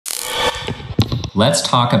let's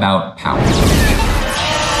talk about power.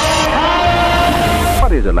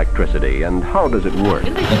 What is electricity and how does it work?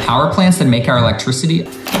 The power plants that make our electricity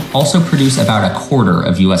also produce about a quarter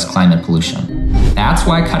of US climate pollution. That's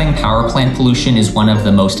why cutting power plant pollution is one of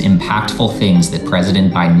the most impactful things that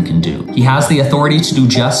President Biden can do. He has the authority to do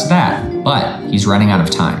just that, but he's running out of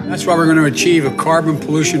time. That's why we're going to achieve a carbon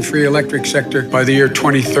pollution-free electric sector by the year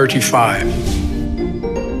 2035.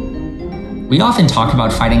 We often talk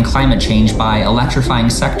about fighting climate change by electrifying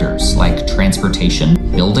sectors like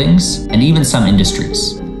transportation, buildings, and even some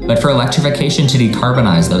industries. But for electrification to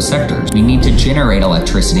decarbonize those sectors, we need to generate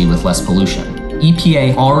electricity with less pollution.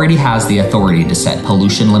 EPA already has the authority to set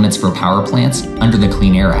pollution limits for power plants under the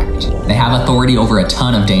Clean Air Act. They have authority over a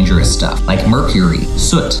ton of dangerous stuff like mercury,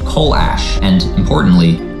 soot, coal ash, and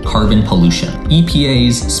importantly, carbon pollution.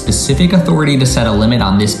 EPA's specific authority to set a limit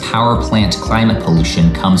on this power plant climate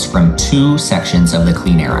pollution comes from two sections of the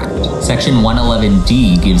Clean Air Act. Section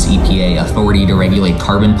 111D gives EPA authority to regulate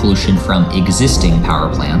carbon pollution from existing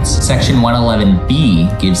power plants. Section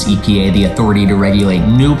 111B gives EPA the authority to regulate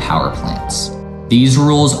new power plants. These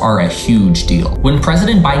rules are a huge deal. When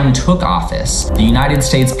President Biden took office, the United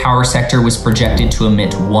States power sector was projected to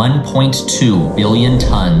emit 1.2 billion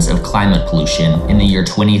tons of climate pollution in the year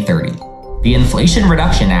 2030. The Inflation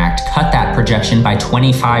Reduction Act cut that projection by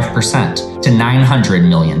 25% to 900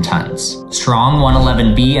 million tons. Strong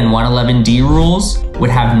 111B and 111D rules would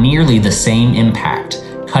have nearly the same impact,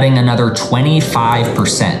 cutting another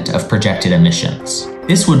 25% of projected emissions.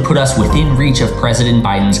 This would put us within reach of President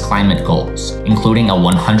Biden's climate goals, including a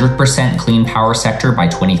 100% clean power sector by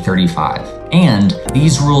 2035. And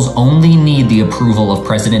these rules only need the approval of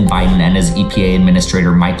President Biden and his EPA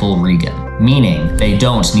Administrator Michael Regan, meaning they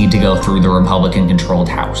don't need to go through the Republican-controlled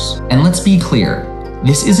House. And let's be clear,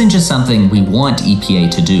 this isn't just something we want EPA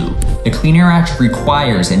to do. The Clean Air Act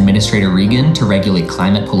requires Administrator Regan to regulate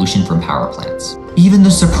climate pollution from power plants. Even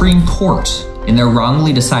the Supreme Court, in their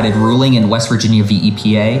wrongly decided ruling in West Virginia v.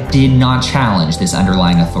 EPA, did not challenge this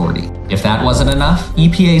underlying authority. If that wasn't enough,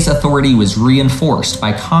 EPA's authority was reinforced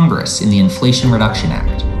by Congress in the Inflation Reduction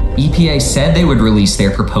Act. EPA said they would release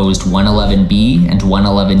their proposed 111B and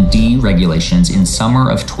 111D regulations in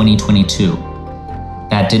summer of 2022.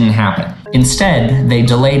 That didn't happen. Instead, they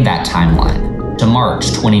delayed that timeline to March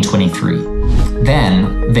 2023.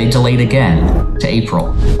 Then, they delayed again to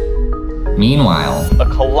April. Meanwhile, a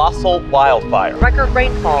colossal wildfire, record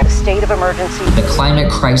rainfall, a state of emergency. The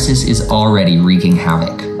climate crisis is already wreaking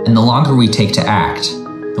havoc, and the longer we take to act,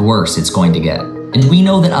 the worse it's going to get. And we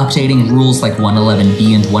know that updating rules like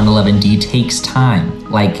 111B and 111D takes time,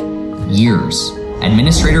 like years.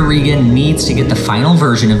 Administrator Regan needs to get the final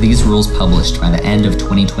version of these rules published by the end of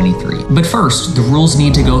 2023. But first, the rules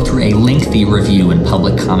need to go through a lengthy review and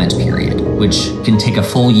public comment period, which can take a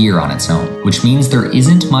full year on its own, which means there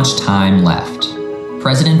isn't much time left.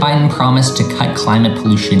 President Biden promised to cut climate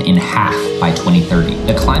pollution in half by 2030.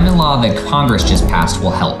 The climate law that Congress just passed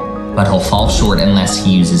will help, but he'll fall short unless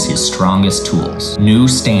he uses his strongest tools, new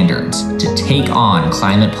standards to take on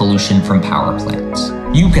climate pollution from power plants.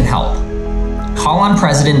 You can help. Call on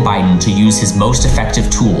President Biden to use his most effective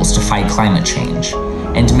tools to fight climate change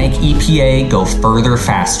and make EPA go further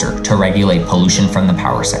faster to regulate pollution from the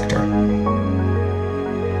power sector.